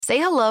Say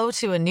hello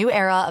to a new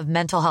era of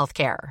mental health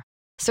care.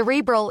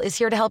 Cerebral is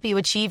here to help you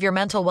achieve your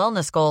mental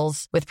wellness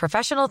goals with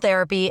professional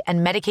therapy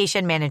and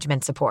medication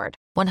management support.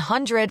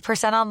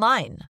 100%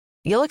 online.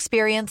 You'll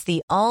experience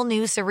the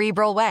all-new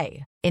Cerebral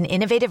Way, an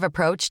innovative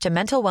approach to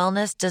mental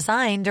wellness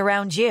designed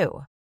around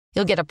you.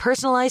 You'll get a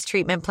personalized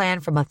treatment plan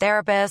from a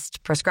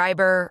therapist,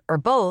 prescriber, or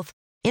both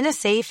in a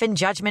safe and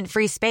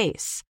judgment-free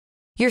space.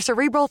 Your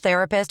Cerebral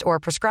therapist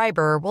or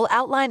prescriber will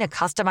outline a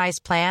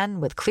customized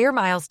plan with clear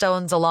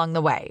milestones along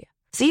the way,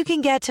 so you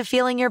can get to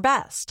feeling your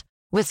best.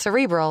 With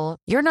Cerebral,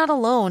 you're not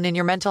alone in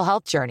your mental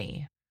health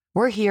journey.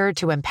 We're here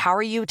to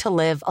empower you to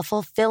live a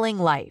fulfilling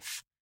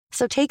life.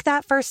 So take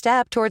that first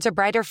step towards a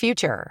brighter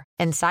future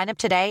and sign up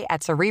today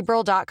at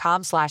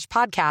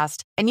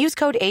Cerebral.com/podcast and use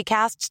code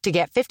ACAST to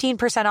get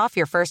 15% off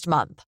your first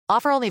month.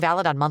 Offer only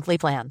valid on monthly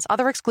plans.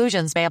 Other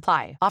exclusions may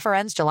apply. Offer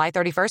ends July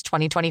 31st,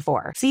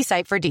 2024. See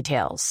site for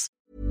details.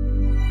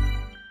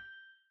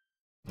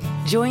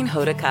 Join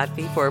Hoda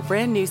Kotb for a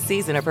brand new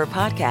season of her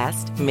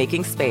podcast,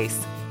 Making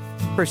Space.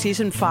 For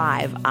Season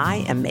 5,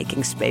 I am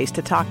making space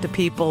to talk to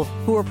people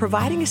who are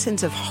providing a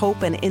sense of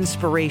hope and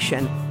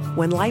inspiration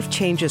when life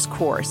changes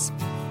course.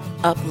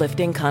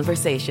 Uplifting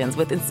conversations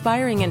with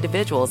inspiring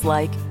individuals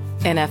like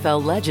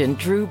NFL legend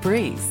Drew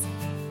Brees,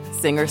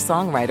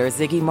 singer-songwriter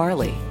Ziggy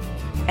Marley,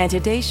 and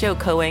Today Show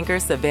co-anchor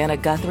Savannah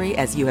Guthrie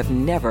as you have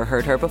never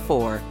heard her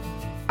before.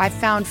 I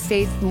found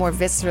faith more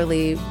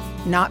viscerally,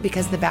 not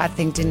because the bad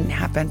thing didn't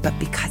happen, but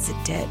because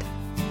it did.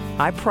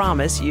 I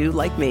promise you,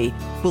 like me,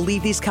 will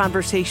leave these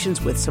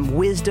conversations with some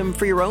wisdom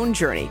for your own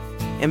journey,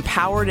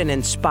 empowered and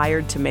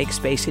inspired to make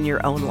space in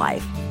your own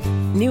life.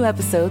 New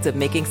episodes of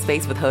Making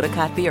Space with Hoda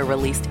Kotb are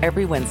released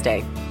every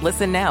Wednesday.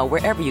 Listen now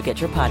wherever you get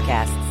your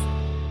podcasts.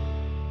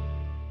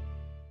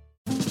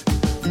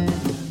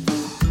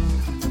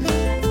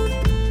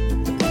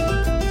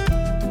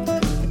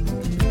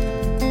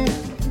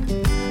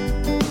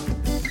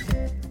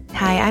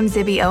 Hi, I'm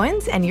Zibby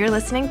Owens, and you're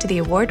listening to the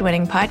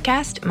award-winning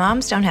podcast,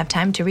 Moms Don't Have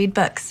Time to Read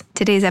Books.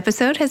 Today's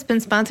episode has been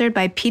sponsored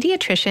by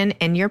Pediatrician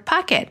in Your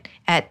Pocket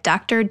at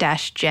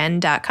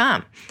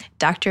dr-jen.com.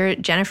 Dr.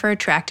 Jennifer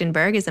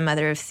Trachtenberg is a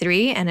mother of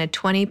 3 and a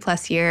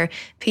 20-plus year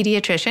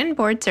pediatrician,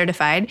 board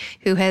certified,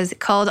 who has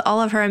culled all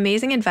of her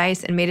amazing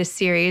advice and made a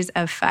series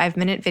of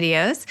 5-minute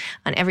videos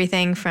on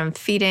everything from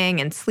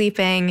feeding and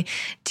sleeping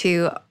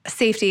to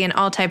safety and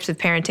all types of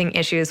parenting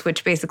issues,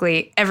 which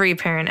basically every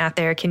parent out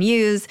there can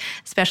use,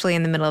 especially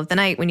in the middle of the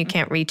night when you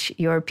can't reach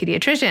your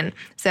pediatrician.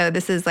 So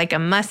this is like a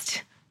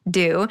must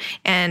do,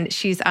 and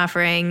she's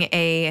offering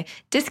a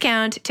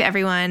discount to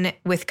everyone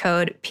with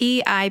code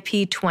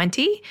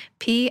PIP20.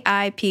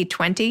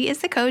 PIP20 is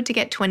the code to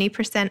get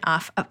 20%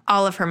 off of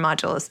all of her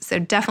modules. So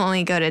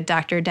definitely go to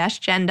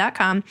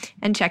dr-jen.com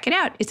and check it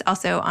out. It's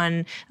also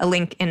on a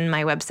link in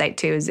my website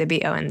too,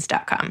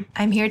 zibbyowens.com.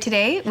 I'm here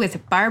today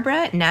with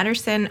Barbara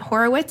Natterson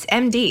Horowitz,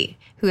 MD,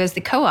 who is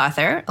the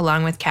co-author,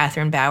 along with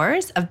Catherine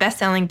Bowers, of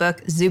best-selling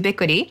book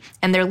Zoobiquity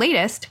and their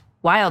latest,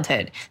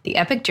 Wildhood, the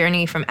epic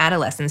journey from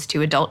adolescence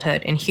to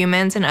adulthood in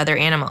humans and other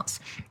animals.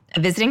 A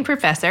visiting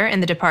professor in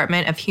the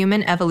Department of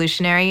Human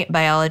Evolutionary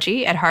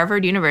Biology at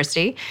Harvard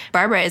University,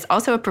 Barbara is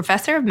also a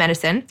professor of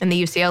medicine in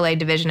the UCLA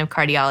Division of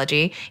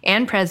Cardiology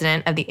and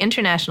president of the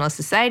International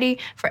Society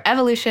for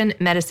Evolution,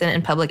 Medicine,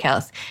 and Public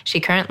Health. She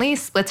currently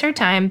splits her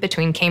time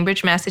between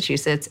Cambridge,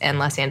 Massachusetts, and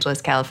Los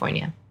Angeles,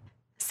 California.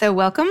 So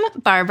welcome,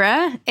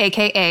 Barbara,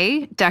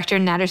 a.k.a. Dr.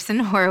 Natterson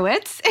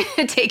Horowitz.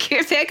 Take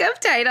your pick of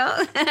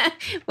title.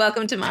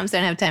 Welcome to Moms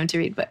Don't Have Time to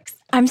Read Books.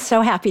 I'm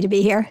so happy to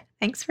be here.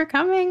 Thanks for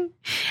coming.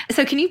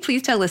 So can you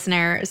please tell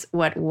listeners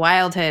what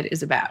Wildhood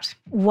is about?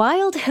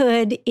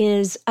 Wildhood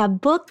is a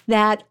book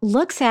that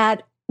looks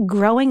at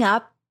growing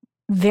up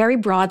very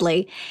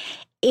broadly.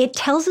 It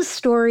tells a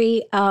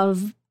story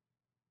of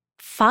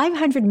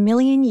 500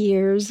 million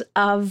years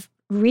of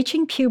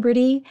reaching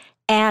puberty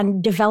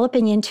and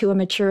developing into a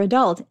mature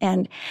adult,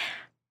 and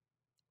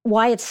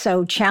why it's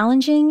so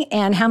challenging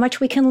and how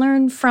much we can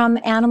learn from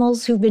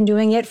animals who've been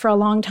doing it for a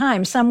long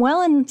time, some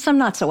well and some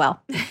not so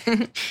well.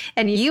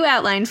 And you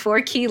outlined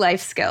 4 key life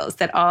skills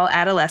that all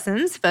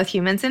adolescents, both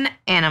humans and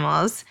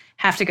animals,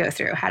 have to go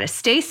through: how to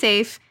stay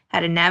safe, how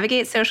to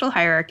navigate social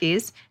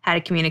hierarchies, how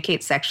to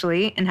communicate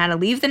sexually, and how to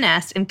leave the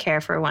nest and care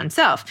for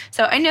oneself.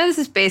 So I know this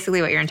is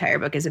basically what your entire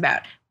book is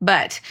about,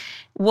 but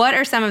what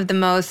are some of the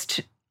most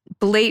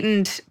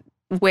blatant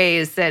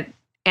ways that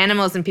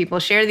animals and people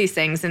share these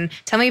things? And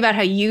tell me about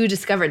how you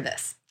discovered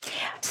this.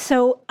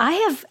 So I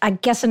have, I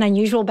guess, an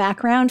unusual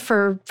background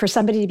for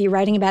somebody to be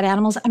writing about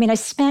animals. I mean, I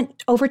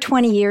spent over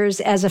 20 years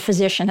as a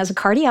physician, as a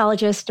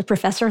cardiologist, a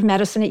professor of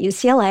medicine at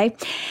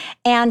UCLA.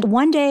 And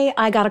one day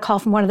I got a call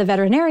from one of the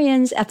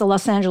veterinarians at the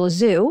Los Angeles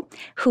Zoo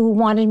who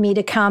wanted me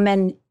to come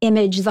and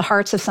image the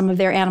hearts of some of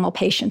their animal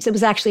patients. It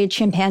was actually a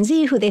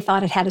chimpanzee who they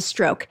thought had had a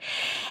stroke.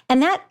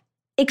 And that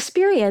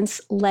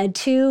experience led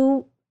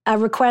to a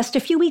request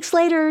a few weeks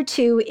later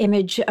to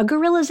image a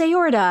gorilla's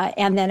aorta,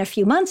 and then a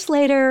few months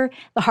later,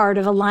 the heart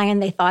of a lion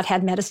they thought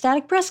had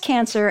metastatic breast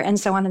cancer, and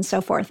so on and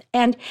so forth.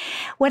 And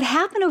what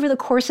happened over the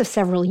course of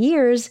several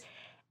years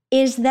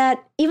is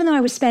that even though I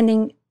was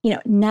spending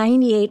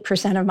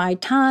 98% of my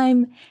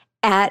time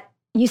at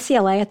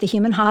UCLA at the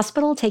Human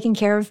Hospital, taking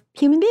care of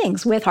human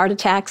beings with heart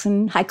attacks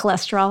and high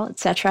cholesterol, et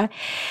cetera.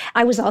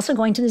 I was also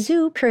going to the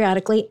zoo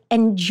periodically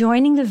and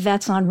joining the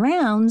vets on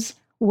rounds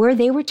where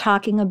they were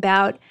talking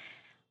about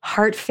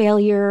heart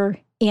failure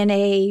in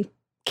a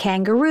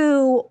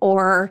kangaroo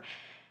or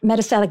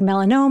metastatic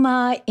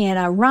melanoma in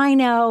a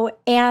rhino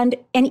and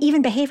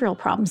even behavioral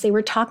problems. They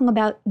were talking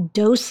about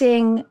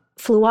dosing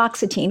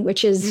fluoxetine,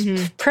 which is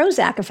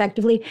Prozac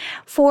effectively,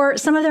 for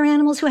some of their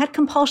animals who had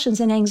compulsions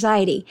and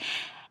anxiety.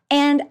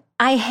 And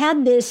I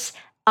had this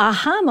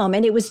aha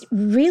moment. It was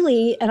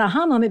really an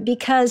aha moment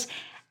because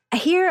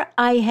here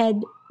I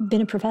had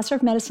been a professor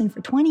of medicine for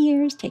 20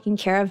 years, taking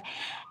care of,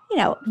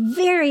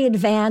 very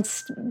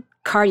advanced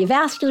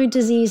cardiovascular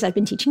disease. I've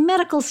been teaching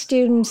medical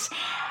students.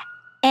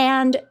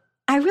 And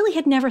I really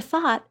had never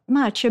thought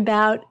much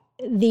about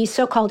the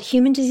so-called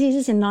human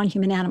diseases in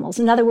non-human animals.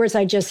 In other words,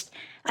 I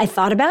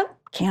thought about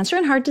cancer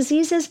and heart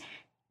disease as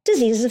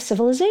diseases of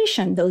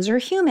civilization. Those are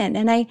human.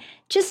 And I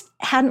just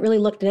hadn't really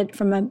looked at it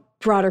from a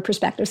broader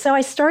perspective. So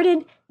I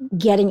started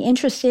getting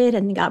interested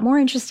and got more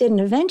interested and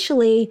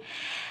eventually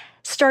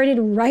started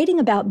writing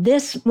about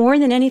this more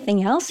than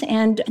anything else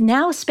and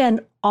now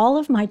spend all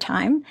of my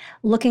time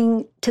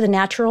looking to the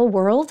natural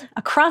world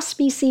across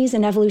species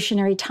and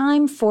evolutionary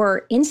time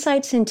for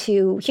insights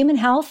into human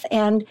health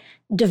and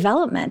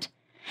development.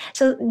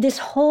 So this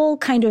whole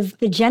kind of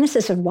the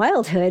genesis of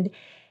Wildhood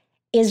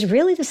is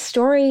really the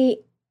story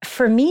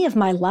for me of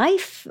my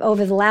life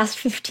over the last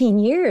 15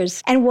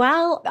 years. And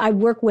while I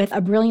work with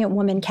a brilliant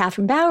woman,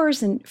 Catherine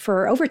Bowers, and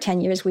for over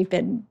 10 years, we've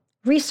been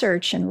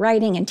research and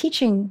writing and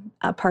teaching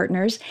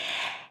partners.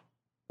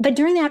 But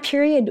during that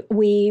period,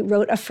 we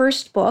wrote a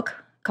first book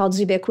called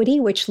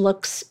Zoobiquity, which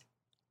looks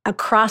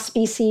across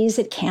species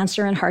at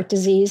cancer and heart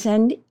disease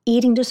and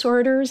eating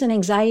disorders and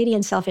anxiety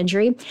and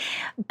self-injury.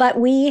 But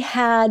we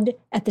had,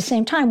 at the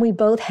same time, we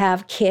both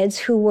have kids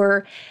who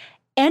were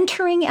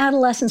entering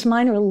adolescence.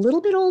 Mine are a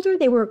little bit older.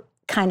 They were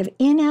kind of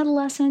in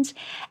adolescence.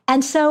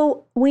 And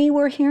so we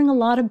were hearing a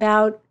lot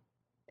about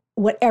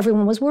what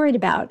everyone was worried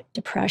about: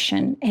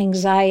 depression,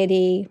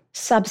 anxiety,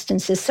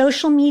 substances.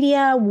 Social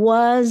media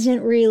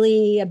wasn't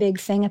really a big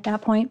thing at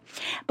that point.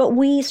 But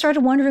we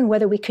started wondering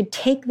whether we could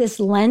take this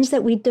lens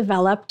that we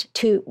developed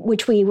to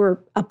which we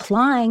were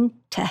applying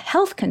to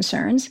health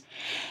concerns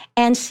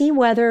and see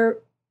whether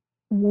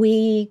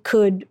we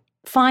could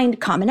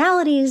find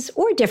commonalities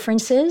or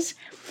differences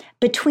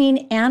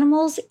between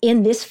animals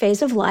in this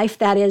phase of life.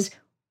 That is,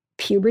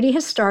 puberty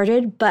has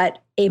started, but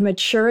a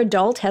mature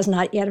adult has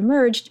not yet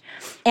emerged.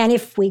 And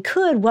if we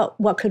could,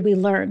 what could we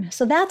learn?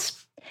 So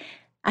that's,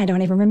 I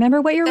don't even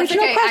remember what your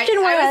original question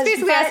was. I was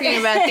basically asking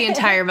about the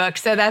entire book.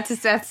 So that's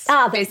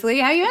basically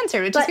how you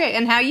answered, which is great.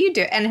 And how you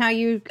do, and how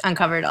you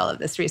uncovered all of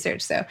this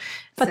research.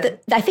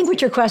 I think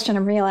what your question,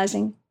 I'm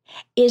realizing,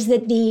 is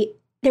that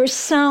there's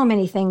so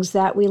many things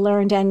that we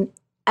learned. And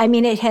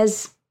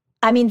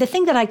the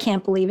thing that I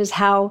can't believe is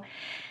how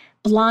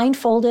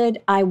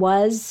blindfolded I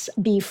was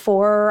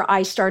before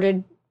I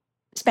started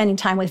spending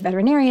time with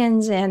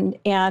veterinarians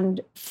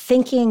and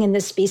thinking in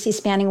this species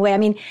spanning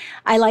way.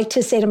 I like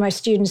to say to my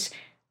students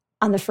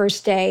on the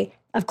first day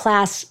of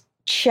class,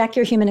 check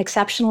your human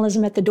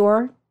exceptionalism at the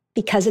door,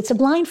 because it's a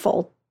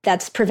blindfold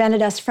that's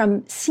prevented us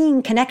from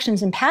seeing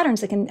connections and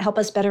patterns that can help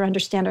us better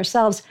understand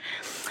ourselves.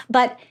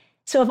 But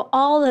so of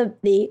all of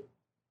the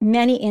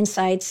many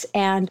insights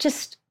and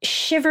just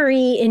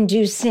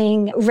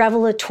shivery-inducing,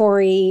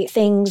 revelatory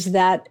things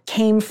that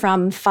came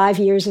from 5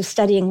 years of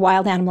studying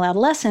wild animal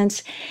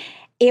adolescence,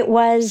 it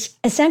was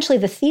essentially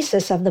the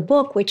thesis of the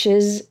book, which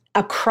is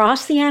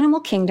across the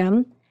animal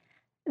kingdom,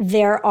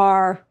 there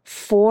are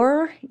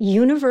 4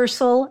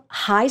 universal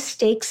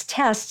high-stakes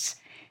tests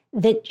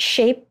that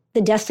shape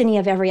the destiny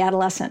of every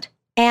adolescent.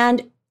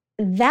 And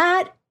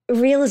that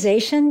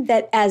realization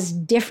that as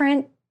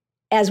different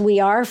as we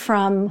are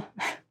from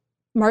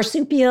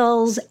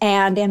marsupials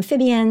and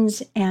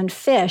amphibians and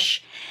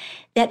fish,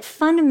 that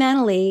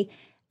fundamentally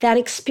that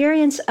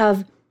experience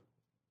of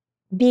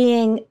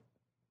being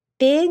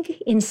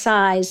big in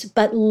size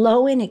but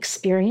low in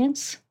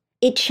experience,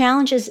 it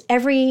challenges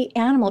every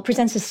animal. It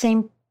presents the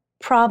same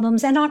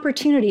problems and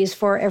opportunities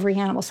for every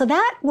animal. So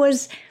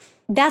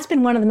that's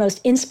been one of the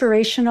most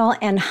inspirational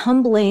and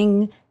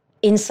humbling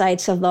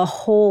insights of the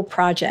whole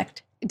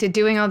project. Did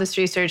doing all this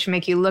research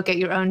make you look at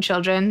your own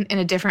children in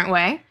a different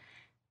way?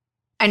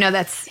 I know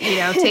that's,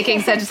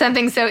 taking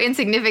something so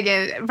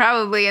insignificant,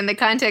 probably in the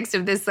context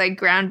of this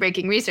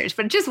groundbreaking research,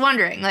 but just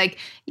wondering,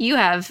 you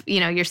have,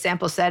 your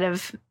sample set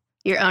of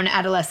your own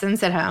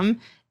adolescents at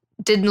home.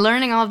 Did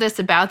learning all of this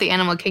about the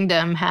animal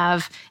kingdom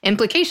have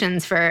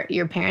implications for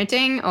your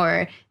parenting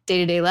or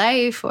day-to-day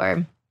life,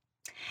 or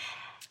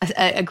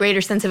a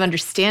greater sense of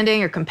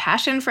understanding or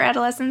compassion for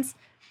adolescents?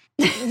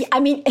 I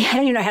don't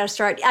even know how to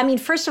start.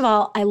 First of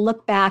all, I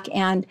look back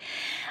and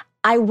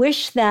I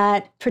wish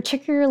that,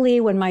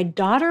 particularly when my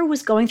daughter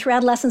was going through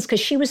adolescence, because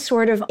she was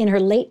sort of in her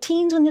late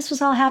teens when this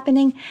was all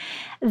happening,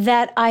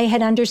 that I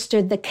had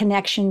understood the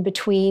connection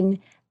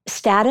between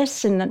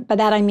status. And by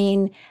that I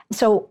mean,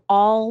 so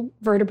all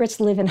vertebrates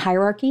live in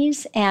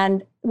hierarchies.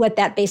 And what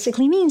that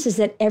basically means is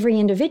that every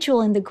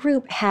individual in the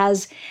group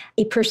has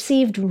a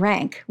perceived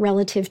rank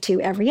relative to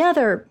every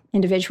other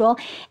individual.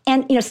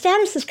 And,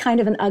 status is kind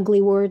of an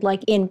ugly word.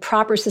 Like in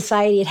proper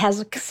society, it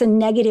has some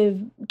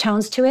negative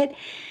tones to it.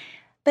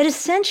 But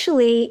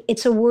essentially,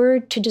 it's a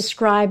word to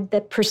describe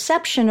the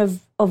perception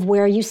of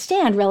where you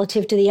stand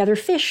relative to the other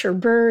fish or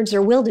birds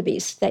or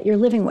wildebeest that you're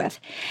living with.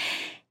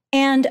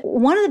 And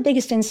one of the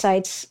biggest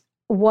insights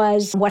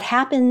was what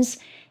happens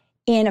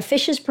in a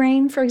fish's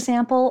brain, for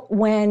example,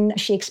 when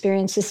she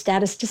experiences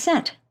status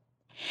descent.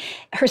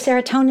 Her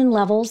serotonin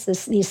levels,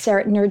 these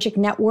serotonergic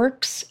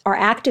networks, are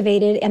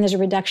activated, and there's a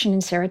reduction in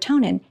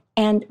serotonin.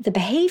 And the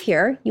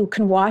behavior, you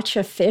can watch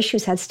a fish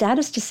who's had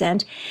status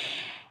descent,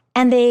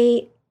 and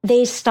they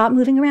stop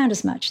moving around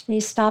as much. They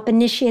stop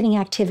initiating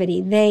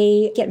activity.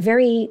 They get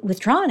very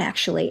withdrawn,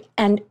 actually.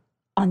 And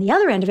on the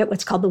other end of it,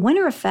 what's called the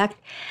winner effect,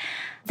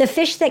 the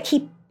fish that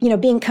keep,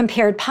 being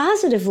compared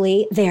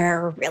positively,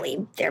 they're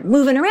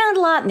moving around a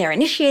lot and they're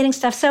initiating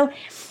stuff. So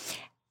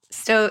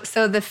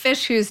the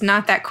fish who's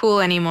not that cool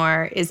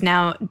anymore is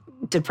now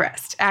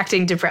depressed,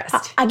 acting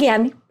depressed.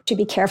 Again, to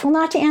be careful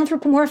not to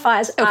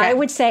anthropomorphize, okay. I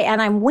would say,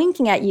 and I'm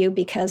winking at you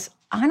because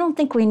I don't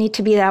think we need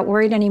to be that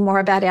worried anymore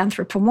about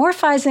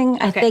anthropomorphizing.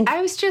 Okay. I think I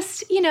was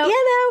just,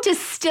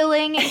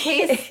 distilling in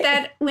case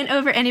that went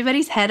over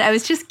anybody's head. I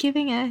was just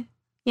giving a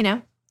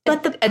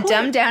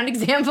dumbed down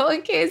example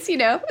in case,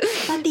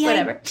 But the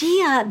whatever.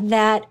 idea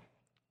that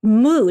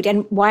mood,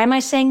 and why am I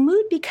saying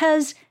mood?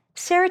 Because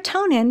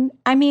serotonin,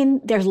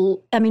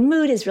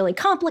 mood is really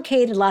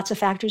complicated, lots of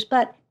factors,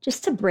 but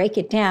just to break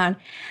it down,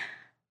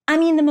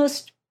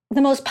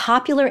 the most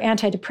popular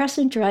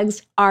antidepressant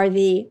drugs are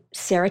the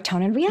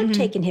serotonin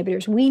reuptake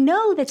inhibitors. We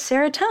know that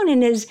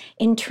serotonin is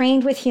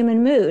entrained with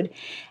human mood.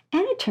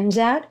 And it turns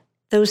out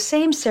those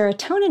same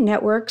serotonin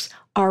networks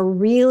are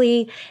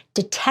really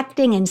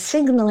detecting and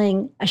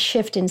signaling a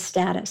shift in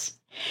status.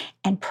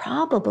 And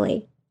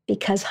probably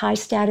because high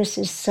status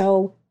is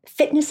so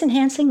fitness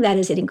enhancing, that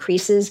is, it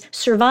increases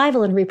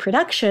survival and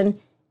reproduction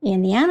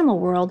in the animal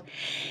world,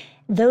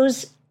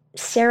 those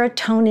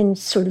serotonin,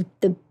 sort of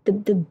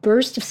the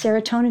burst of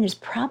serotonin is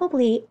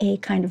probably a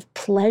kind of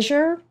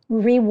pleasure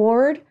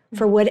reward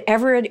for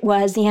whatever it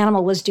was the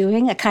animal was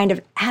doing, a kind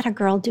of, atta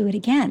girl, do it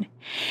again.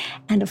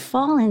 And a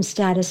fall in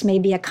status may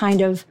be a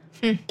kind of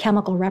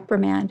chemical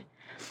reprimand.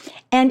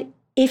 And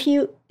if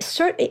you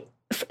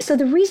so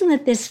the reason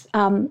that this,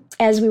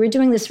 as we were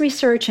doing this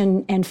research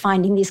and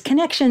finding these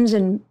connections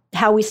and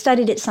how we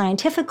studied it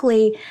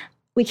scientifically,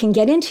 we can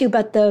get into,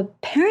 but the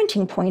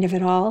parenting point of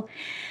it all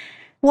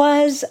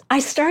was I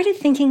started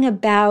thinking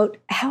about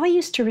how I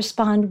used to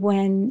respond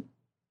when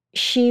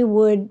she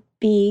would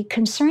be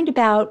concerned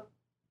about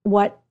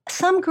what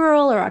some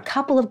girl or a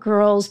couple of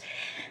girls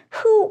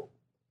who,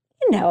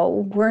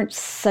 weren't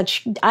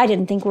such, I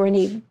didn't think were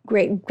any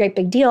great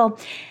big deal,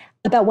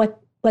 about what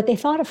they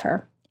thought of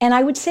her. And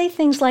I would say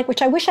things like,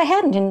 which I wish I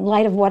hadn't in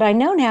light of what I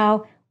know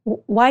now,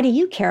 why do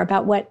you care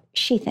about what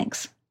she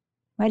thinks?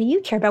 Why do you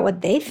care about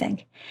what they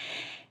think?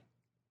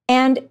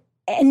 And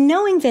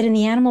knowing that in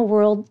the animal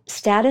world,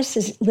 status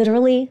is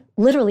literally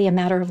a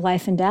matter of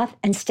life and death,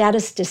 and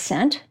status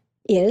descent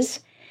is.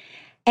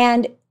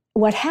 And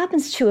what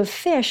happens to a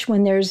fish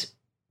when there's,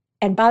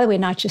 and by the way,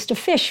 not just a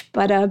fish,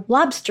 but a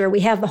lobster, we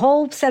have the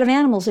whole set of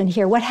animals in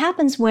here. What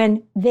happens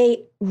when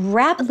they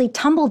rapidly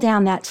tumble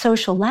down that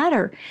social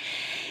ladder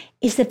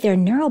is that their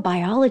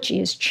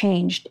neurobiology is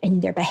changed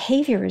and their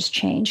behavior is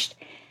changed.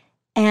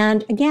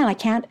 And again, I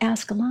can't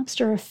ask a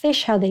lobster or a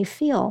fish how they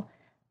feel,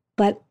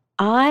 but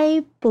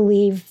I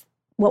believe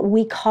what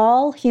we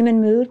call human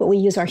mood, what we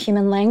use our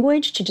human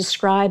language to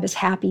describe as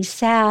happy,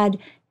 sad,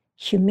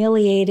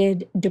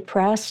 humiliated,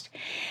 depressed,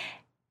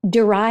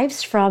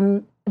 derives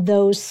from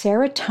those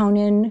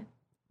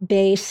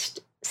serotonin-based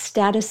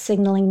status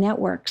signaling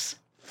networks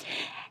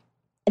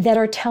that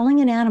are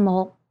telling an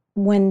animal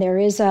when there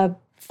is a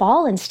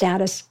fall in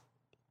status,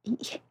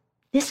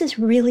 this is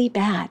really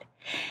bad.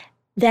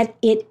 That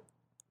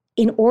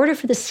in order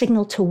for the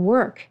signal to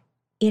work,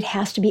 it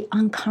has to be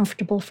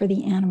uncomfortable for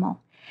the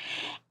animal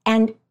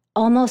and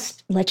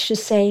almost, let's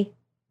just say,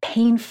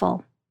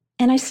 painful.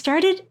 And I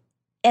started,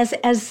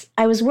 as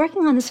I was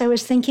working on this, I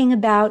was thinking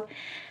about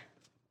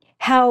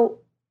how,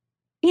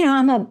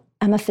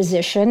 I'm a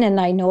physician and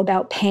I know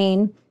about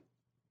pain.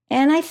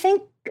 And I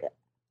think,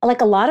 like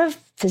a lot of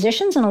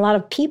physicians and a lot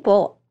of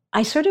people,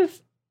 I sort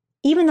of,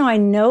 even though I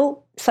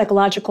know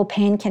psychological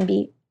pain can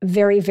be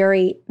very,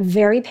 very,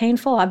 very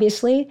painful,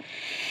 obviously,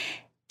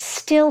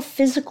 still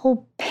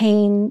physical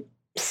pain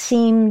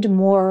seemed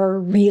more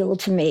real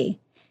to me.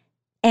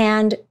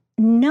 And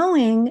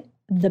knowing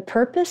the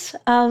purpose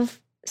of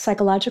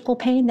psychological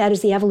pain, that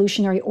is the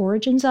evolutionary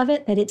origins of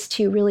it, that it's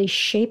to really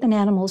shape an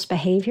animal's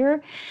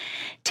behavior,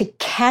 to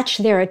catch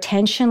their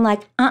attention,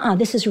 like,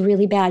 this is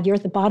really bad. You're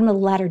at the bottom of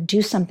the ladder,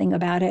 do something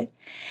about it.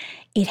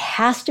 It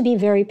has to be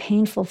very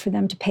painful for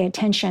them to pay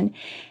attention.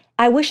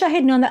 I wish I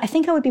had known that. I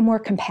think I would be more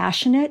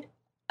compassionate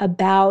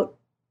about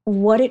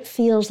what it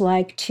feels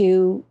like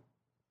to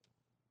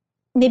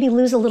maybe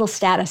lose a little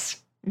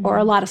status or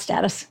a lot of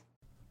status.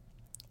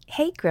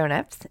 Hey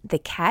grown-ups, the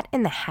Cat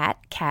in the Hat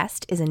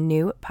Cast is a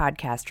new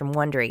podcast from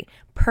Wondery,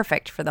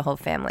 perfect for the whole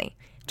family.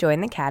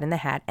 Join the Cat in the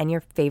Hat and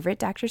your favorite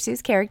Dr.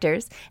 Seuss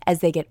characters as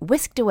they get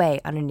whisked away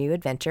on a new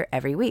adventure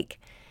every week.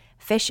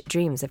 Fish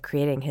dreams of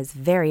creating his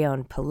very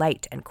own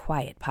polite and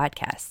quiet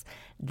podcasts.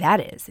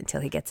 That is,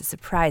 until he gets a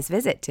surprise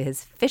visit to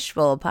his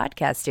Fishbowl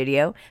podcast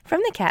studio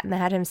from the Cat in the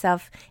Hat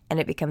himself, and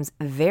it becomes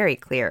very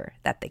clear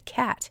that the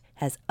cat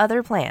has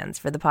other plans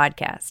for the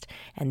podcast,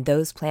 and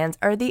those plans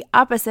are the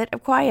opposite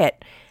of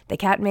quiet. The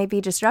cat may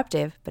be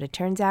disruptive, but it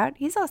turns out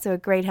he's also a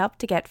great help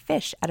to get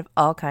fish out of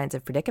all kinds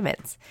of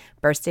predicaments.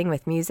 Bursting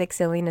with music,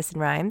 silliness,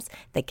 and rhymes,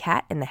 the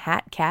Cat in the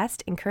Hat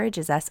Cast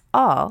encourages us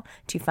all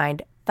to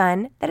find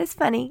fun that is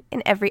funny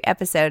in every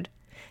episode.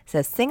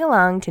 So sing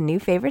along to new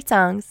favorite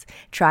songs,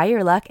 try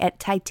your luck at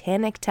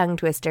Titanic tongue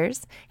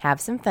twisters,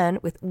 have some fun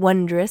with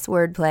wondrous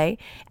wordplay,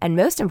 and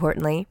most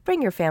importantly,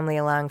 bring your family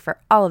along for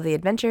all of the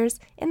adventures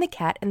in the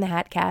Cat in the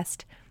Hat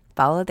Cast.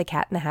 Follow the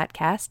Cat in the Hat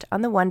Cast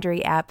on the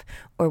Wondery app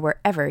or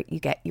wherever you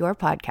get your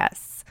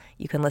podcasts.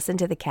 You can listen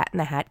to the Cat in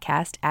the Hat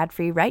Cast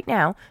ad-free right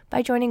now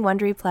by joining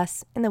Wondery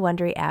Plus in the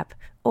Wondery app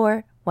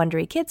or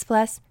Wondery Kids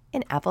Plus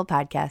in Apple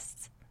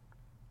Podcasts.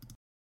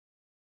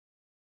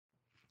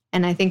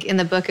 And I think in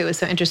the book, it was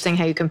so interesting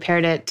how you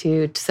compared it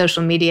to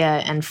social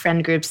media and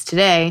friend groups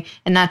today,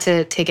 and not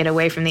to take it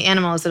away from the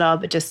animals at all,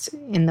 but just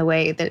in the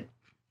way that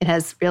it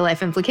has real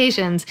life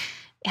implications.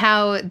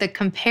 How the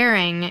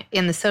comparing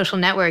in the social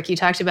network, you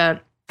talked about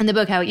in the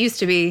book, how it used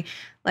to be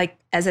like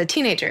as a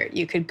teenager,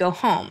 you could go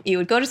home, you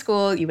would go to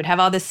school, you would have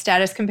all this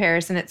status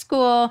comparison at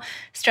school,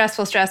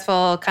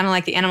 stressful, kind of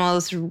like the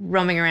animals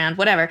roaming around,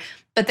 whatever.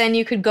 But then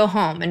you could go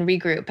home and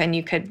regroup and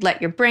you could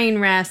let your brain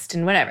rest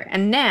and whatever.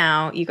 And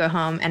now you go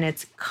home and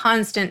it's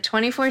constant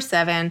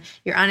 24/7.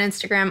 You're on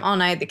Instagram all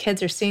night. The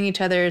kids are seeing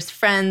each other's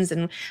friends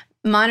and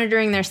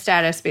monitoring their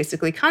status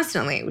basically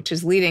constantly, which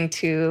is leading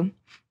to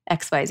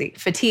XYZ,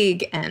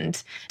 fatigue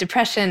and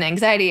depression,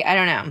 anxiety. I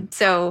don't know.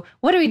 So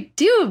what do we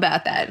do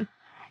about that?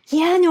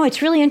 Yeah, no,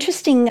 it's really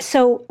interesting.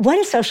 So what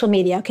is social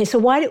media? Okay, so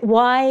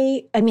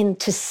why, I mean,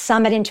 to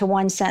sum it into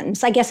one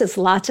sentence, I guess it's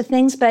lots of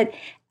things, but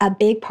a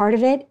big part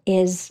of it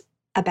is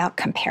about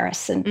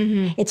comparison.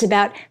 Mm-hmm. It's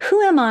about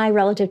who am I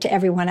relative to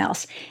everyone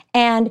else?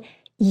 And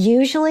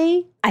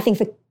usually, I think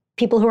the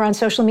people who are on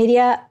social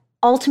media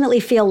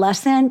ultimately feel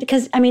less than,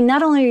 because, I mean,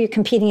 not only are you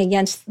competing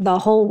against the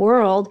whole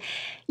world,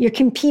 you're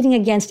competing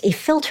against a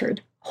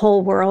filtered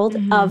whole world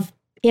of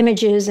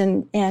images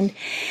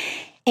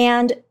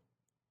and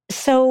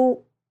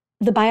so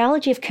the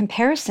biology of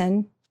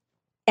comparison,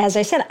 as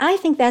I said, I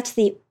think that's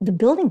the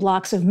building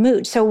blocks of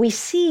mood. So we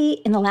see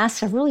in the last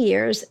several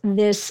years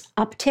this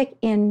uptick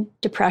in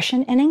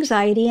depression and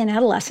anxiety in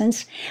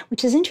adolescence,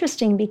 which is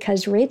interesting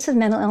because rates of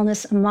mental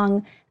illness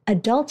among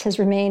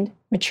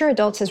mature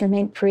adults has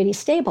remained pretty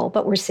stable,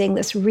 but we're seeing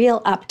this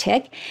real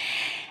uptick.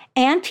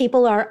 And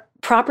people are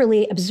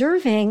properly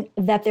observing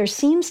that there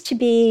seems to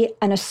be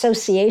an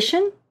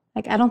association.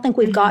 Like, I don't think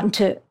we've gotten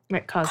to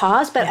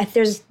cause, but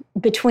there's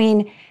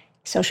between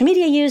social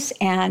media use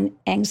and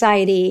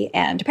anxiety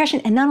and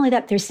depression. And not only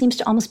that, there seems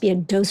to almost be a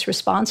dose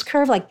response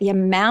curve, like the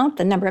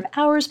number of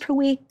hours per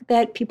week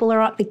that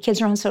the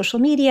kids are on social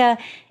media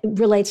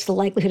relates to the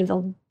likelihood of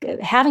them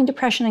having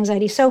depression,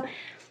 anxiety. So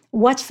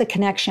what's the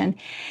connection?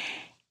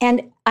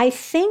 And I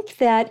think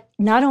that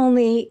not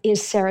only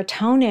is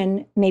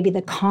serotonin maybe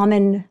the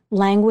common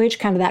language,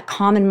 kind of that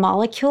common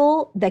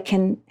molecule that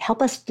can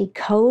help us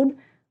decode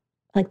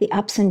like the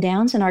ups and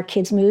downs in our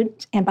kids'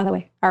 moods, and by the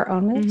way, our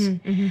own moods.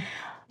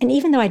 And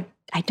even though I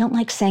don't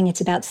like saying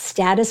it's about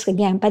status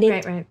again, but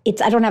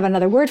it's I don't have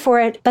another word for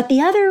it. But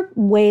the other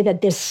way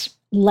that this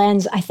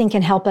lens, I think,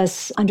 can help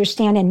us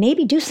understand and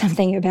maybe do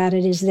something about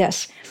it is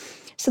this.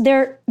 So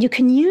you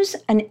can use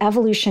an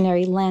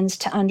evolutionary lens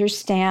to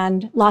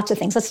understand lots of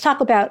things. Let's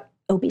talk about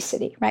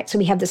obesity, right? So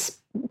we have this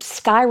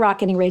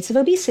skyrocketing rates of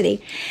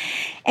obesity.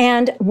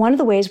 And one of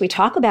the ways we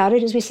talk about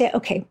it is we say,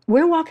 okay,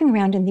 we're walking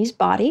around in these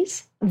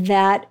bodies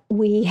that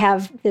we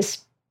have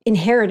this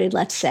inherited,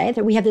 let's say,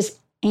 that we have this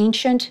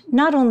ancient,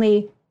 not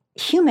only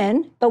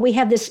human, but we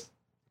have this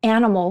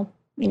animal,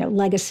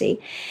 legacy.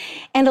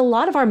 And a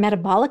lot of our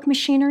metabolic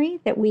machinery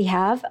that we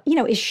have,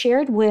 is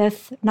shared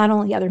with not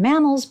only other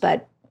mammals,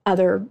 but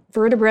other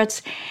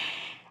vertebrates.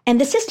 And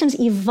the systems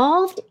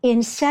evolved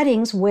in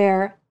settings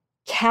where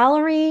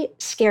calorie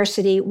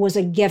scarcity was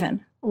a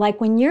given. Like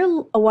when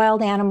you're a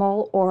wild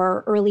animal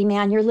or early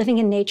man, you're living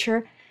in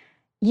nature,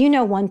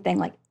 one thing,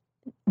 like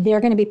there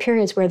are going to be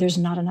periods where there's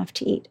not enough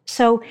to eat.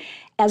 So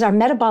as our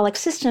metabolic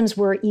systems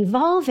were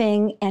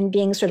evolving and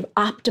being sort of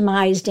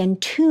optimized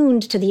and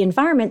tuned to the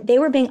environment, they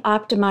were being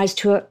optimized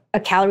to a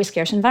calorie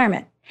scarce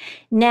environment.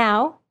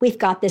 Now we've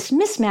got this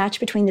mismatch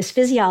between this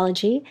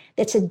physiology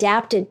that's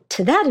adapted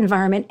to that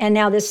environment and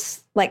now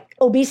this like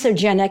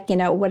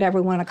obesogenic, whatever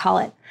we want to call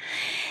it.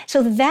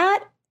 So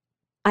that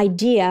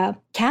idea,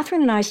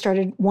 Catherine and I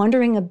started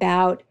wondering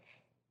about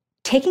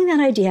taking that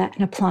idea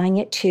and applying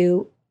it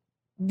to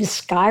the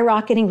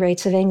skyrocketing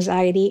rates of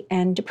anxiety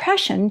and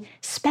depression,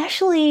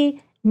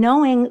 especially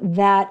knowing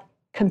that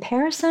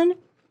comparison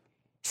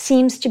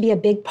seems to be a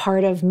big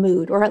part of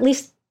mood, or at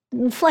least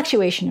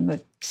fluctuation in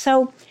mood.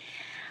 So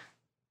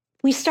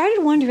we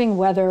started wondering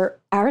whether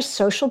our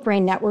social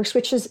brain networks,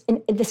 which is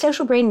the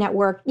social brain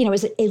network,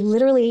 is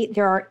literally,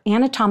 there are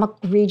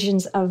anatomical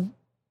regions of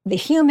the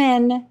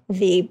human,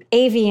 the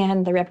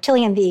avian, the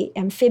reptilian, the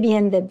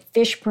amphibian, the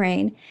fish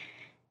brain,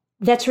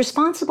 that's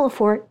responsible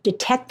for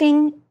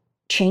detecting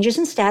changes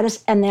in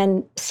status and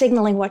then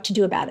signaling what to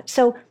do about it.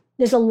 So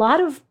there's a lot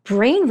of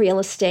brain real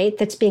estate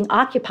that's being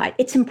occupied.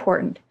 It's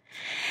important.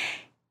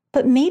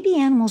 But maybe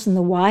animals in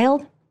the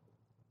wild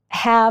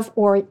have,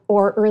 or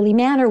early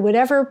man, or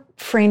whatever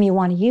frame you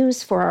want to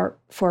use for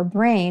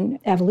brain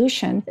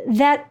evolution,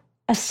 that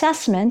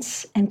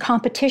assessments and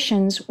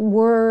competitions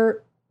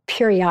were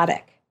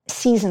periodic,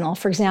 seasonal.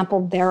 For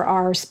example, there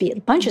are a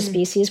bunch of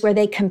species where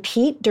they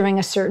compete during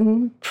a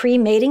certain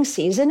pre-mating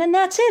season, and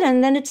that's it.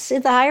 And then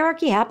the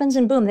hierarchy happens,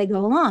 and boom, they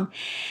go along.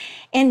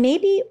 And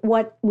maybe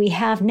what we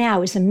have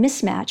now is a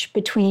mismatch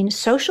between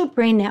social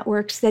brain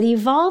networks that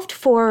evolved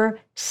for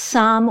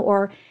some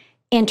or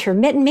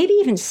intermittent, maybe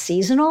even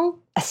seasonal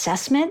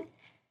assessment.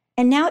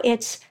 And now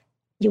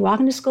you walk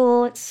into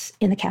school, it's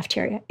in the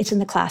cafeteria, it's in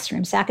the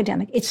classroom, it's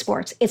academic, it's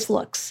sports, it's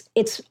looks,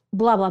 it's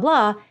blah, blah,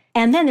 blah.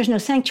 And then there's no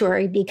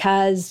sanctuary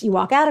because you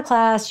walk out of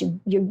class,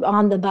 you're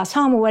on the bus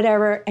home or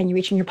whatever, and you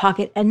reach in your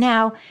pocket. And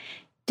now,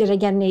 did I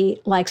get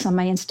any likes on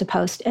my Insta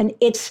post? And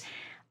it's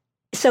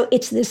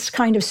this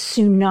kind of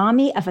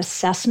tsunami of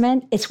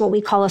assessment. It's what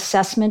we call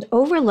assessment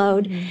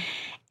overload. Mm-hmm.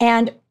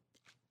 And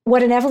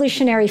what an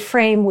evolutionary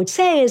frame would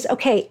say is,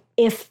 okay,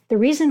 if the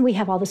reason we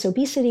have all this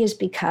obesity is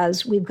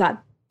because we've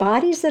got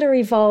bodies that are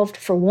evolved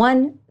for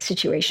one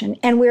situation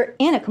and we're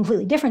in a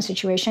completely different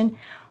situation,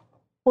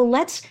 well,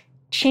 let's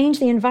change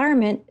the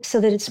environment so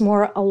that it's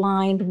more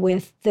aligned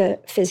with the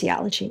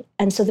physiology.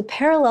 And so the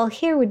parallel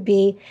here would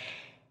be,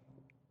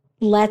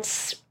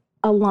 let's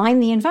align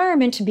the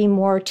environment to be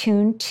more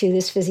attuned to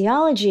this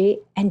physiology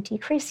and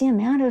decrease the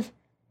amount of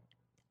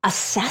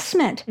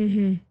assessment.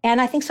 Mm-hmm. And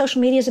I think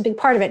social media is a big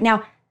part of it.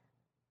 Now,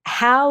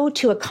 how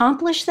to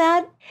accomplish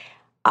that,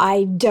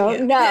 I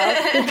don't know,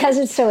 because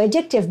it's so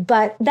addictive.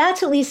 But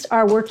that's at least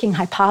our working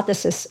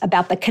hypothesis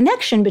about the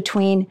connection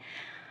between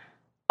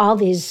all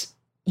these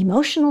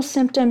emotional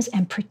symptoms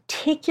and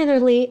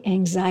particularly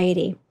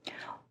anxiety,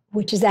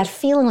 which is that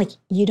feeling like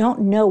you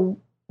don't know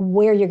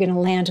where you're going to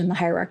land in the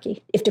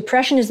hierarchy. If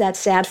depression is that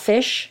sad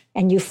fish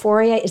and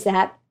euphoria is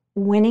that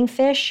winning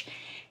fish,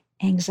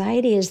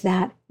 anxiety is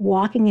that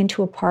walking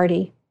into a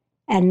party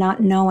and not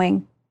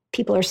knowing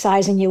people are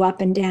sizing you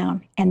up and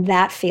down, and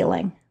that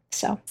feeling.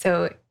 So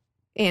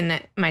in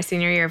my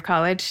senior year of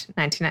college,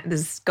 this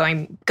is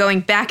going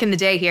back in the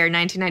day here,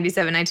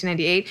 1997,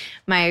 1998,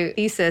 my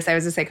thesis, I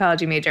was a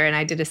psychology major, and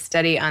I did a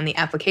study on the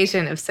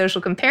application of social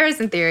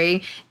comparison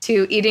theory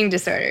to eating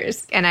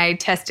disorders. And I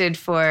tested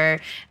for,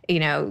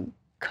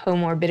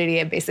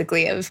 comorbidity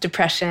basically of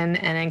depression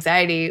and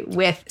anxiety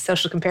with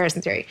social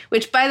comparison theory,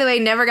 which, by the way,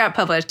 never got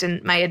published.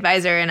 And my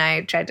advisor and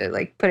I tried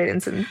to put it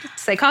in some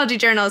psychology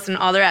journals and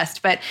all the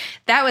rest. But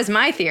that was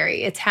my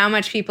theory. It's how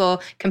much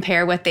people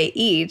compare what they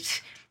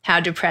eat, how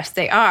depressed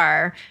they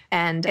are,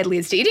 and it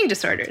leads to eating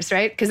disorders,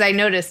 right? Because I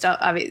noticed,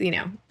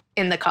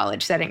 in the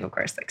college setting, of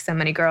course, so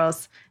many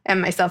girls, and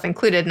myself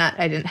included,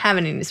 I didn't have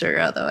an eating disorder,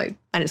 although I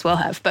might as well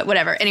have, but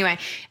whatever. Anyway,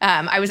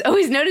 I was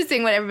always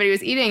noticing what everybody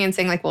was eating and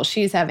saying well,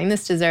 she's having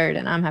this dessert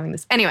and I'm having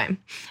this. Anyway,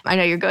 I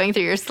know you're going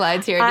through your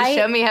slides here to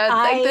show me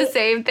how it's the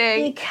same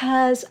thing.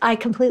 Because I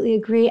completely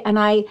agree.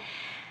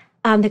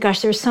 And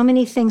there's so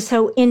many things.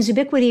 So in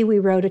Zubiquity, we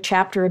wrote a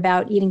chapter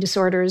about eating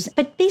disorders,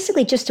 but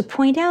basically just to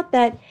point out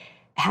that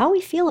how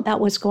we feel about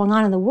what's going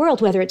on in the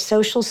world, whether it's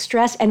social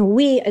stress, and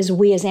we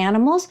as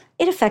animals,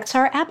 it affects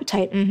our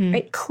appetite,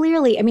 right?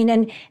 Clearly,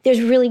 and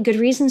there's really good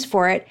reasons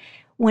for it.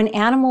 When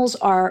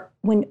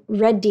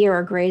red deer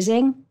are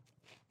grazing,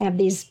 I have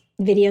these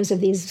videos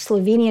of these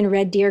Slovenian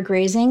red deer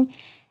grazing,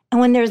 and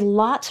when there's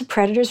lots of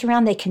predators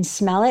around, they can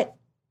smell it.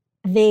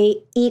 They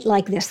eat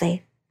like this.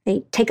 They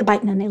take a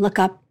bite and then they look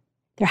up.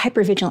 They're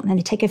hypervigilant, and then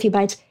they take a few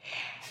bites.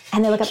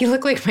 And they look up. You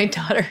look like my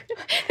daughter.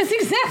 That's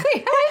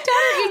exactly how my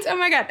daughter eats. Oh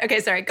my God. Okay,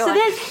 sorry, go on.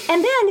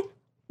 Then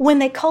when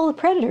they call the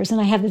predators,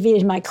 and I have the video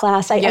in my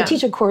class, I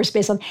teach a course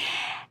based on,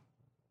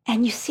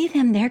 and you see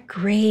them, they're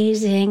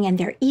grazing and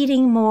they're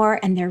eating more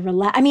and they're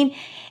relaxed.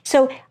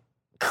 So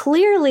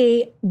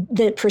clearly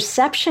the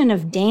perception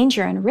of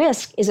danger and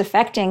risk is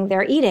affecting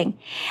their eating.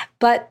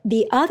 But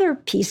the other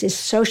piece is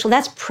social.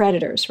 That's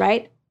predators,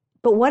 right?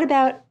 But what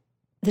about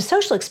the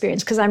social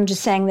experience? Because I'm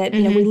just saying that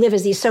we live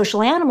as these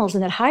social animals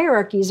and that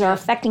hierarchies are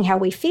affecting how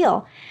we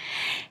feel.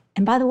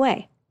 And by the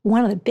way,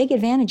 one of the big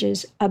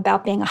advantages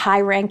about being a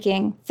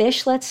high-ranking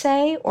fish, let's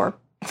say, or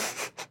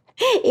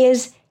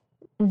is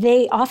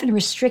they often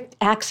restrict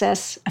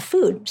access of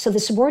food. So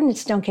the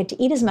subordinates don't get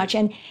to eat as much.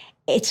 And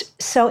it's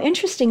so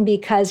interesting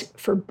because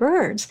for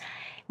birds,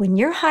 when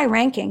you're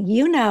high-ranking,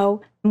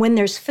 when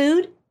there's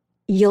food,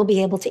 you'll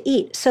be able to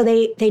eat. So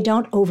they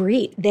don't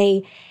overeat.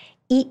 They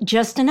eat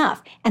just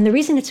enough. And the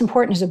reason it's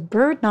important as a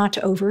bird not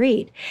to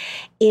overeat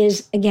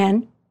is,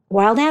 again,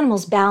 wild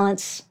animals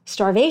balance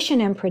starvation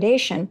and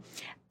predation,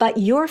 but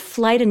your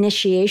flight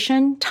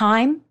initiation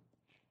time,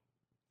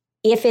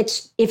 if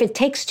it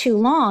takes too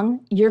long,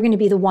 you're going to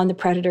be the one the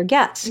predator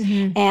gets.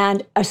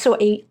 And so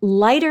a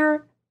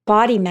lighter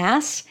body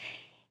mass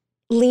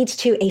leads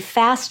to a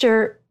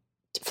faster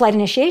flight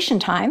initiation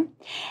time.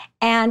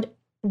 And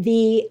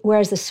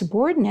whereas the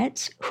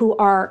subordinates, who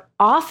are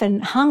often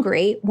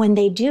hungry, when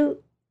they do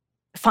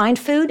find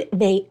food,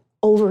 they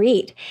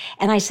overeat.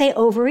 And I say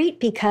overeat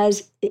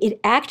because it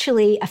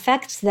actually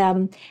affects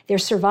their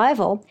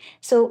survival.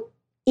 So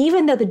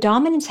even though the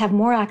dominants have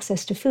more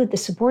access to food, the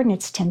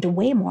subordinates tend to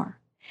weigh more.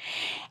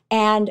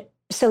 And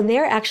so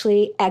they're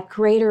actually at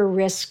greater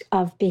risk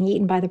of being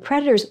eaten by the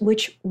predators,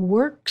 which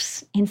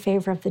works in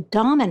favor of the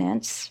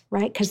dominants,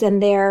 right? Because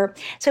then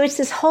so it's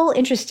this whole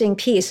interesting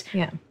piece.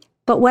 Yeah.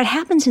 But what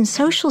happens in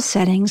social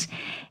settings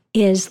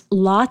is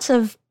lots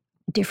of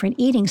different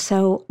eating.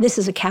 So this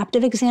is a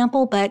captive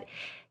example, but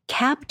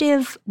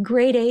captive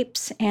great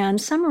apes and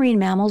some marine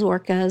mammals,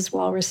 orcas,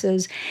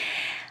 walruses,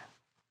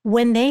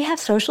 when they have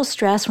social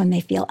stress, when they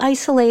feel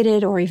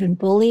isolated or even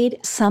bullied,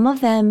 some of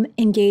them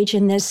engage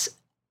in this,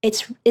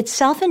 it's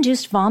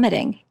self-induced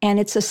vomiting, and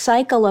it's a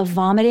cycle of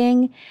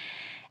vomiting,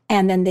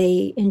 and then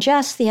they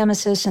ingest the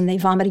emesis and they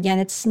vomit again.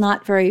 It's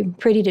not very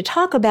pretty to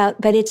talk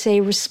about, but it's a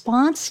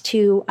response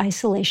to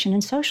isolation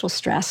and social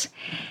stress.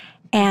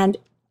 And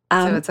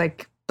so it's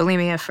like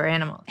bulimia for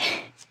animals.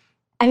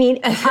 I mean,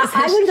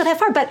 I wouldn't go that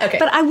far, but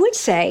I would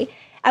say,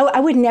 I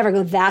would never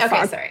go that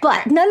far. Sorry.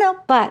 But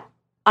but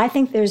I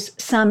think there's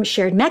some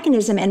shared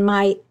mechanism, and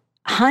my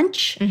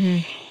hunch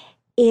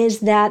is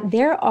that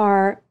there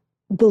are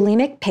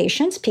bulimic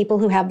patients, people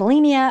who have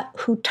bulimia,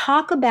 who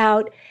talk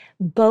about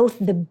both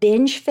the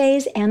binge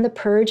phase and the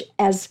purge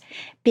as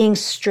being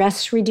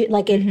stress reduced,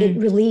 like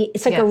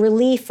it's like a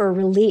relief or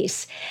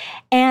release.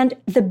 And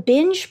the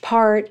binge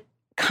part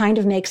kind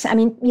of makes, I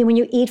mean, when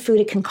you eat food,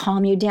 it can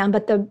calm you down,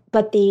 but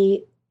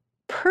the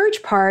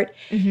purge part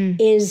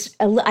is,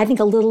 I think,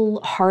 a little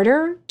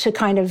harder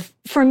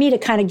for me to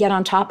kind of get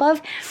on top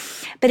of.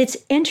 But it's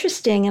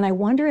interesting, and I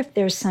wonder if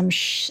there's some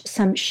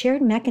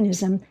shared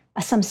mechanism,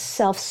 some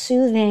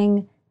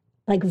self-soothing,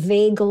 like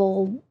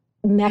vagal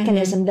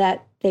mechanism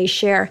that they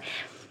share.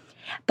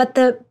 But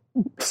the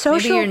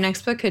social, maybe your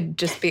next book could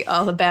just be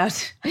all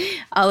about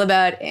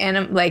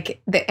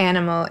the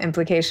animal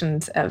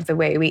implications of the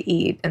way we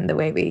eat and the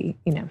way we,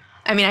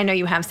 I mean, I know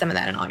you have some of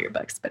that in all your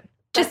books, but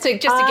just to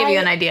give you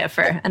an idea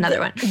for another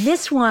one.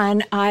 This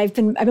one, I've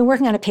been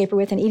working on a paper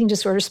with an eating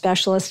disorder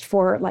specialist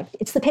for, like,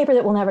 it's the paper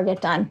that will never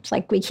get done. It's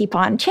like we keep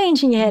on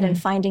changing it and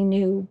finding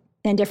new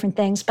and different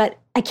things. But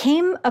I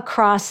came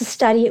across a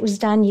study, it was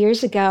done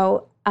years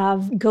ago,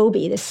 of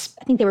goby. I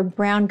think they were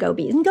brown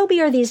gobies. And goby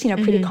are these,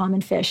 pretty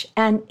common fish.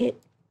 And it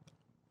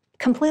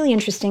completely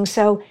interesting.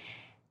 So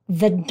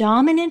the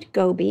dominant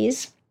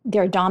gobies,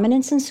 there are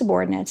dominants and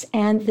subordinates,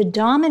 and the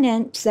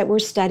dominants that were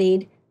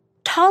studied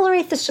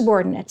tolerate the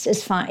subordinates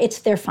is fine.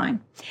 They're fine.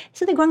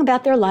 So they're going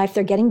about their life.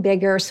 They're getting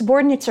bigger.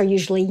 Subordinates are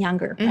usually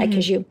younger,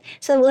 right?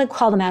 So we'll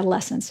call them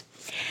adolescents.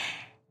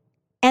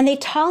 And they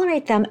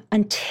tolerate them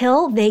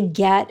until they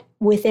get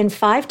within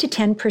 5 to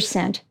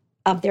 10%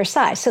 of their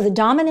size. So the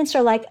dominants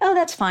are like, oh,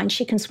 that's fine.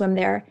 She can swim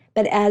there.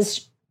 But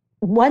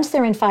once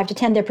they're in 5 to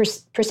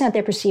 10%,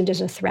 they're perceived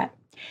as a threat.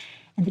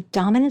 And the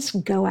dominants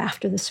go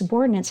after the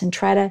subordinates and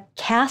try to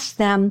cast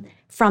them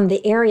from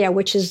the area,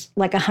 which is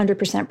like 100%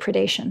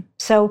 predation.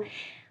 So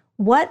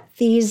what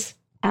these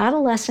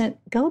adolescent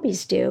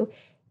gobies do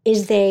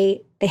is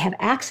they have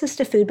access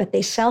to food, but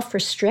they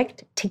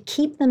self-restrict to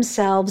keep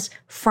themselves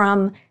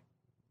from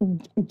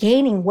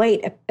gaining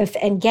weight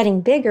and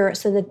getting bigger,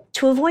 so that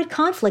to avoid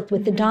conflict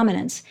with the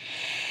dominants.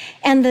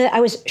 And I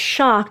was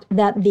shocked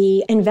that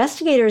the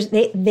investigators,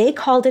 they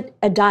called it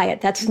a diet.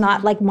 That's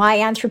not like my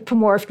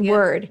anthropomorphed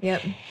word.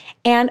 Yep.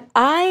 And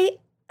I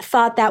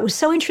thought that was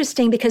so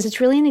interesting because it's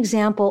really an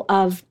example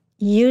of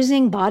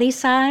using body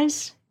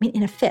size,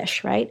 in a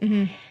fish, right?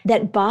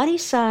 That body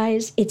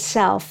size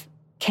itself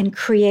can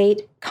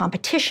create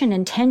competition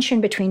and tension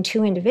between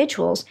two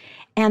individuals,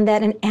 and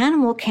that an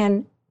animal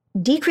can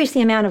decrease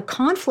the amount of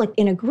conflict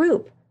in a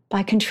group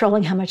by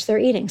controlling how much they're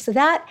eating. So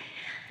that...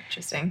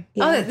 Interesting.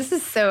 Yeah. Oh, this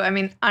is so,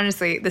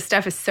 honestly, this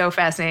stuff is so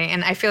fascinating.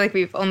 And I feel like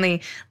we've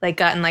only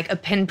gotten a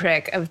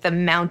pinprick of the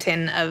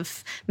mountain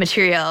of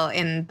material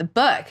in the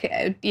book.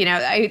 I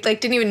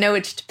didn't even know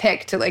which to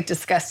pick to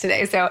discuss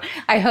today. So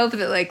I hope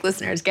that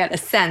listeners get a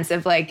sense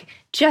of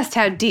just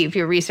how deep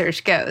your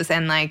research goes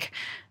and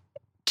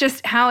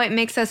just how it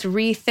makes us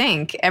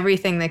rethink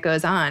everything that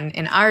goes on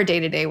in our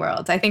day-to-day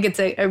world. I think it's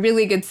a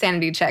really good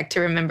sanity check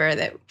to remember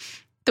that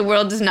the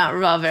world does not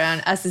revolve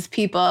around us as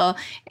people,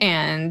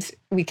 and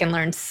we can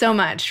learn so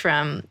much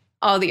from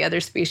all the other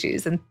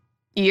species. And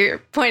you're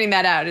pointing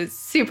that out is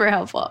super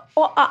helpful.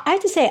 Well, I have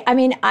to say,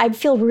 I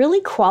feel really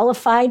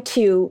qualified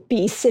to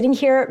be sitting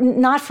here,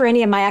 not for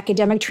any of my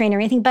academic training or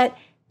anything, but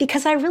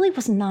because I really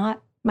was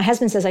not my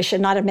husband says I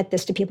should not admit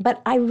this to people,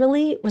 but I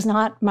really was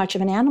not much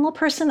of an animal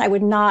person. I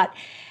would not,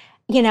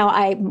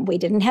 we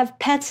didn't have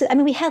pets. I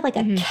mean, we had like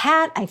a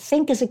cat, I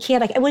think, as a kid.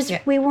 Like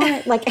we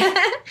weren't like, and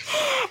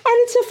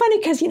it's so funny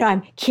because,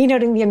 I'm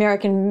keynoting the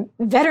American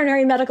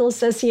Veterinary Medical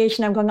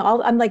Association.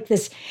 I'm like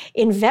this,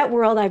 in vet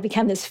world, I've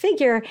become this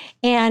figure.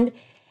 And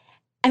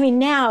I mean,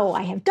 now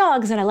I have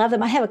dogs and I love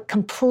them. I have a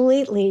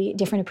completely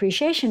different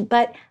appreciation,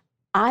 but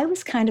I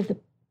was kind of the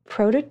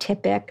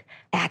prototypic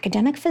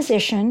academic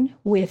physician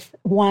with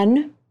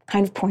one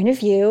kind of point of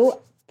view,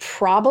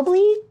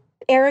 probably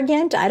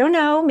arrogant. I don't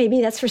know.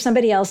 Maybe that's for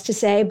somebody else to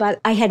say, but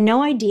I had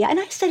no idea. And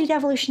I studied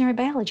evolutionary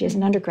biology as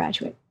an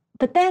undergraduate.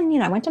 But then,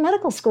 I went to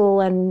medical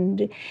school.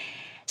 And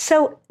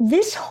so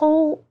this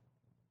whole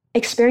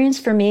experience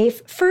for me,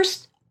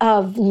 first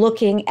of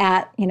looking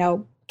at,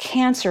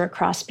 cancer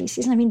across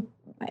species. I mean,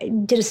 I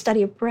did a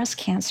study of breast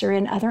cancer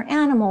in other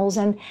animals,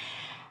 and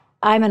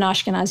I'm an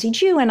Ashkenazi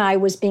Jew, and I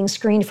was being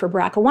screened for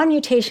BRCA1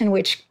 mutation,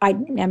 which I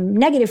am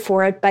negative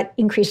for it, but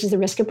increases the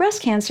risk of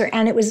breast cancer.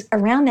 And it was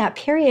around that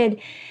period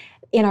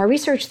in our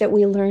research that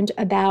we learned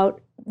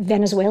about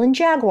Venezuelan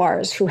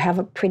jaguars who have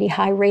a pretty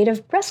high rate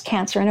of breast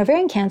cancer and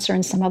ovarian cancer,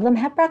 and some of them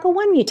have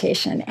BRCA1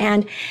 mutation.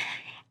 And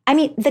I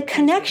mean, the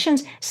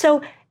connections.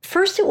 So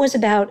first it was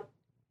about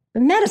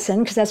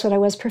medicine, because that's what I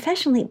was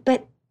professionally,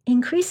 but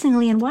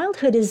increasingly in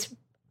Wildhood it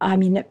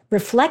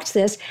reflects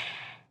this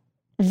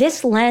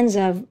lens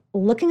of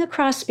looking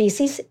across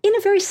species in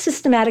a very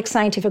systematic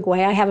scientific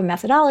way. I have a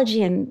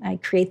methodology and I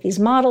create these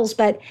models,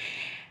 but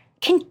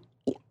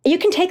you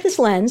can take this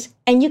lens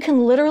and you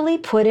can literally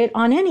put it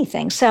on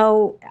anything.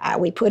 So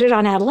we put it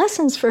on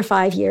adolescents for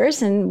 5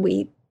 years, and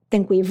we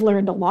think we've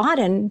learned a lot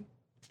and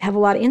have a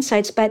lot of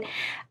insights, but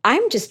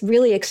I'm just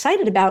really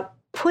excited about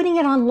putting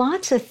it on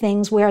lots of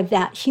things where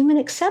that human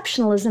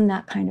exceptionalism,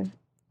 that kind of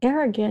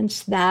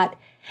arrogance, that,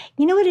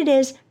 you know what it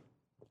is?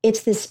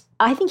 It's this,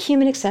 I think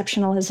human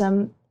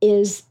exceptionalism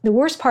is, the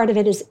worst part of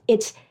it is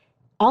it's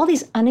all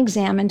these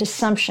unexamined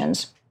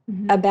assumptions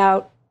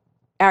about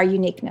our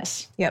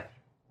uniqueness. Yep.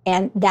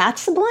 And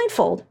that's the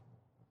blindfold.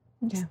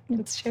 Yeah,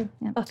 that's true.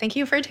 Yeah. Well, thank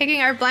you for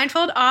taking our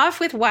blindfold off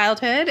with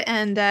Wildhood,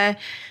 and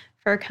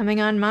for coming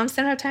on Moms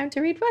Don't Have Time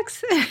to Read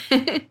Books.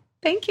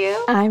 Thank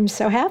you. I'm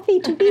so happy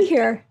to be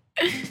here.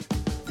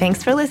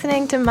 Thanks for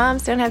listening to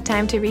Moms Don't Have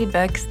Time to Read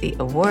Books, the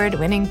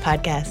award-winning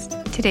podcast.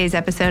 Today's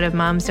episode of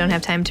Moms Don't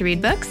Have Time to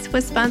Read Books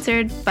was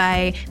sponsored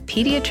by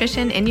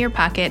Pediatrician in Your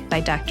Pocket by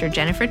Dr.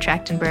 Jennifer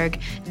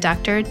Trachtenberg,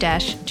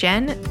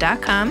 dr-jen.com.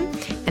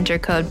 Enter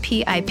code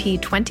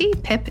PIP20,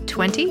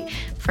 PIP20,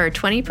 for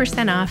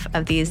 20% off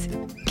of these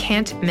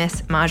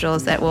can't-miss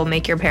modules that will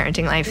make your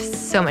parenting life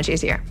so much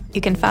easier.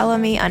 You can follow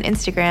me on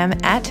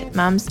Instagram at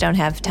Moms Don't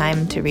Have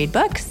Time to Read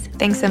Books.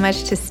 Thanks so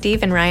much to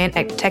Steve and Ryan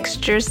at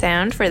Texture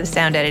Sound for the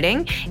sound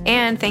editing.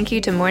 And thank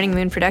you to Morning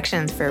Moon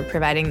Productions for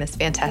providing this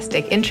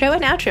fantastic intro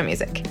and outro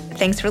music.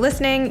 Thanks for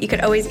listening. You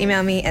could always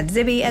email me at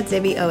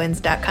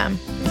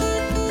zibby@zibbyowens.com.